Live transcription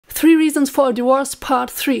3 Reasons for a Divorce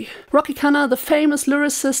Part 3. Rocky Khanna, the famous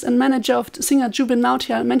lyricist and manager of singer Jubin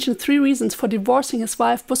Nautiyal, mentioned 3 reasons for divorcing his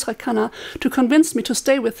wife Busshra Khanna to convince me to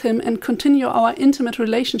stay with him and continue our intimate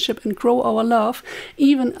relationship and grow our love,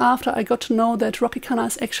 even after I got to know that Rocky Khanna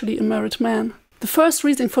is actually a married man. The first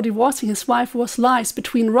reason for divorcing his wife was lies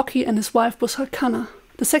between Rocky and his wife Busshra Khanna.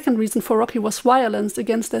 The second reason for Rocky was violence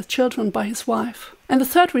against their children by his wife. And the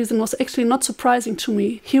third reason was actually not surprising to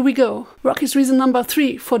me. Here we go. Rocky's reason number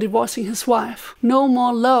 3 for divorcing his wife. No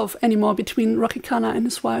more love anymore between Rocky Khanna and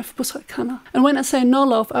his wife Busshra Khanna. And when I say no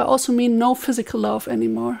love, I also mean no physical love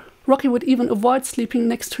anymore. Rocky would even avoid sleeping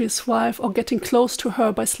next to his wife or getting close to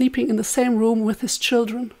her by sleeping in the same room with his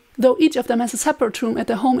children. Though each of them has a separate room at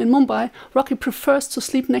their home in Mumbai, Rocky prefers to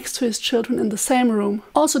sleep next to his children in the same room.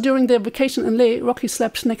 Also during their vacation in Leh, Rocky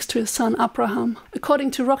slept next to his son Abraham.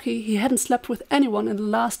 According to Rocky, he hadn't slept with anyone in the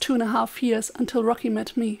last 2.5 years until Rocky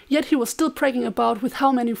met me. Yet he was still bragging about with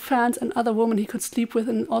how many fans and other women he could sleep with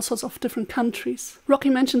in all sorts of different countries. Rocky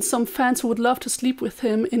mentioned some fans who would love to sleep with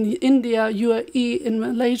him in India, UAE, in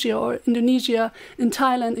Malaysia or Indonesia, in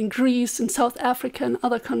Thailand, in Greece, in South Africa and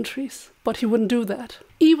other countries. But he wouldn't do that.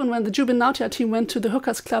 Even when the Jubin Nautiyal team went to the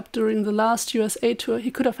Hookers Club during the last USA tour,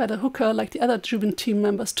 he could have had a hooker like the other Jubin team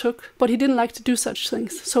members took, but he didn't like to do such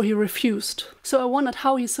things, so he refused. So I wondered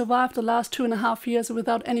how he survived the last 2.5 years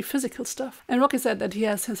without any physical stuff. And Rocky said that he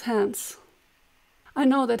has his hands. I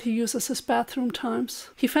know that he uses his bathroom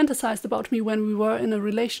times. He fantasized about me when we were in a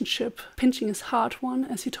relationship, pinching his hard one,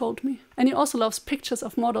 as he told me. And he also loves pictures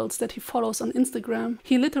of models that he follows on Instagram.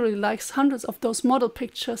 He literally likes hundreds of those model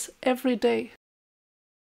pictures every day.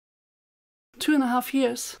 2.5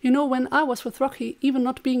 years. You know, when I was with Rocky, even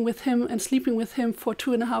not being with him and sleeping with him for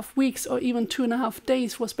 2.5 weeks or even 2.5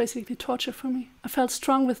 days was basically torture for me. I felt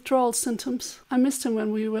strong withdrawal symptoms. I missed him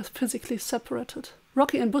when we were physically separated.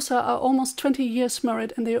 Rocky and Bushra are almost 20 years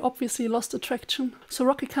married and they obviously lost attraction. So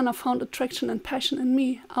Rocky Khanna found attraction and passion in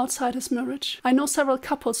me outside his marriage. I know several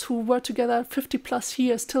couples who were together 50+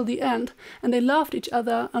 years till the end and they loved each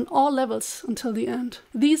other on all levels until the end.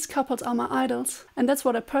 These couples are my idols and that's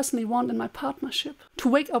what I personally want in my partnership. To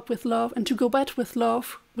wake up with love and to go bed with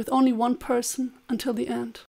love with only one person until the end.